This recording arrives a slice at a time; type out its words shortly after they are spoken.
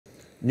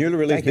Newly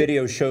released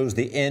video shows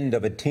the end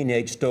of a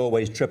teenage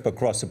stowaway's trip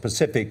across the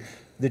Pacific.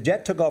 The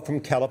jet took off from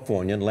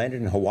California and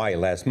landed in Hawaii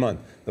last month.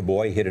 The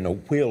boy hit in a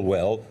wheel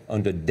well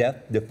under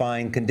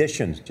death-defying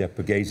conditions. Jeff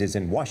Pegues is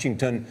in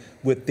Washington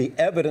with the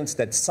evidence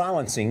that's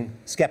silencing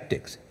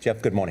skeptics.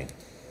 Jeff, good morning.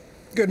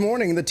 Good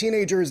morning. The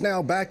teenager is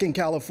now back in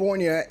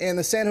California, and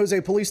the San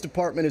Jose Police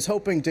Department is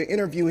hoping to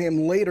interview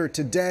him later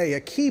today. A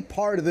key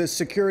part of this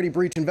security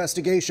breach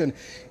investigation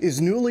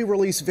is newly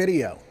released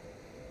video.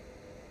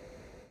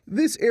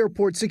 This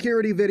airport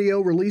security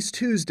video released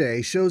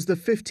Tuesday shows the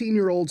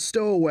 15-year-old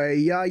stowaway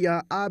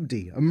Yahya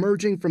Abdi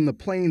emerging from the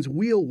plane's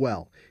wheel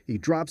well. He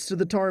drops to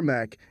the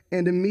tarmac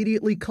and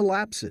immediately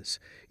collapses.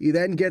 He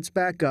then gets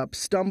back up,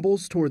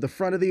 stumbles toward the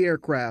front of the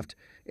aircraft,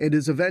 and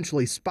is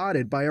eventually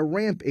spotted by a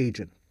ramp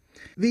agent.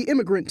 The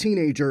immigrant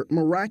teenager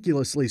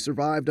miraculously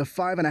survived a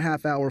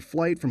 5.5-hour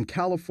flight from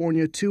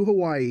California to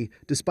Hawaii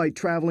despite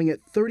traveling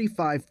at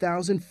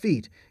 35,000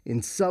 feet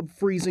in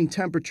sub-freezing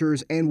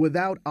temperatures and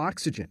without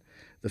oxygen.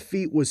 The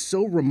feat was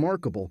so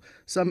remarkable,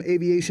 some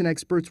aviation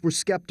experts were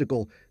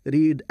skeptical that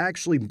he had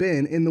actually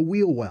been in the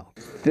wheel well.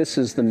 This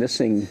is the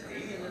missing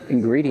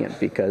ingredient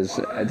because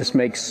this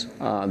makes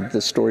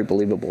the story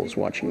believable, is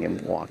watching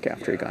him walk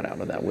after he got out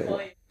of that wheel.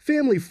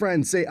 Family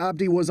friends say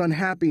Abdi was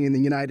unhappy in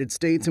the United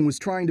States and was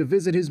trying to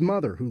visit his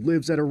mother, who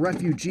lives at a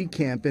refugee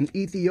camp in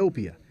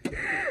Ethiopia.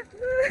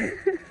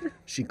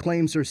 She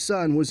claims her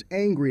son was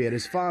angry at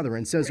his father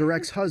and says her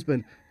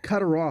ex-husband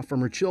cut her off from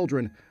her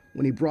children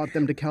when he brought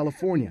them to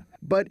California.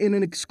 But in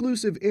an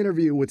exclusive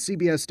interview with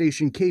CBS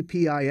station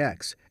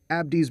KPIX,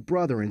 Abdi's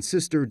brother and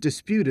sister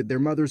disputed their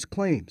mother's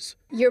claims.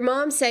 Your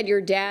mom said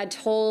your dad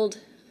told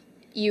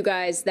you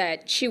guys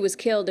that she was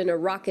killed in a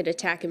rocket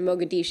attack in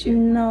Mogadishu.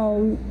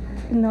 No,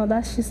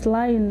 that's just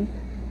lying.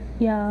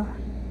 Yeah,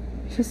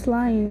 she's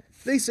lying.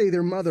 They say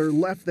their mother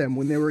left them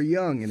when they were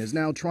young and is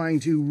now trying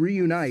to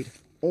reunite,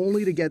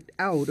 only to get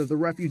out of the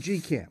refugee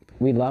camp.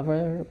 We love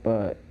her,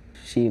 but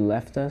she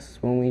left us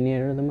when we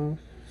needed her the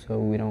most, so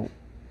we don't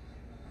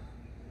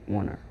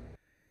want her.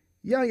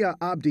 Yahya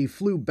Abdi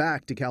flew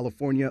back to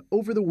California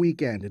over the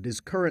weekend and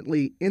is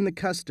currently in the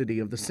custody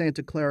of the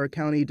Santa Clara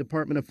County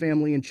Department of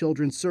Family and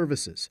Children's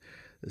Services.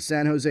 The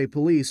San Jose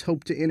police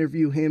hope to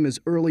interview him as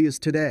early as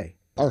today.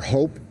 Our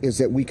hope is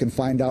that we can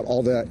find out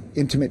all the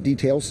intimate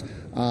details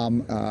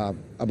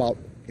about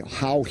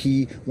how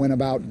he went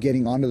about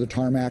getting onto the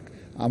tarmac,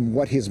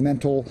 what his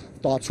mental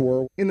thoughts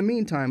were. In the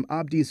meantime,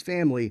 Abdi's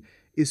family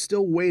is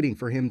still waiting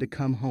for him to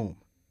come home.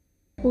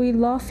 We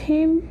love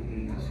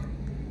him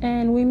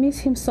and we miss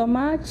him so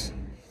much.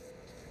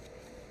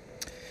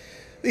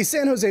 The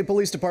San Jose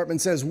Police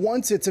Department says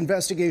once its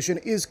investigation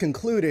is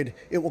concluded,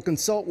 it will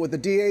consult with the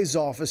DA's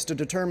office to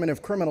determine if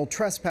criminal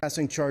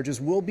trespassing charges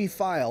will be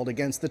filed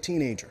against the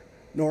teenager.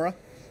 Nora?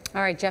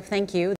 All right, Jeff, thank you.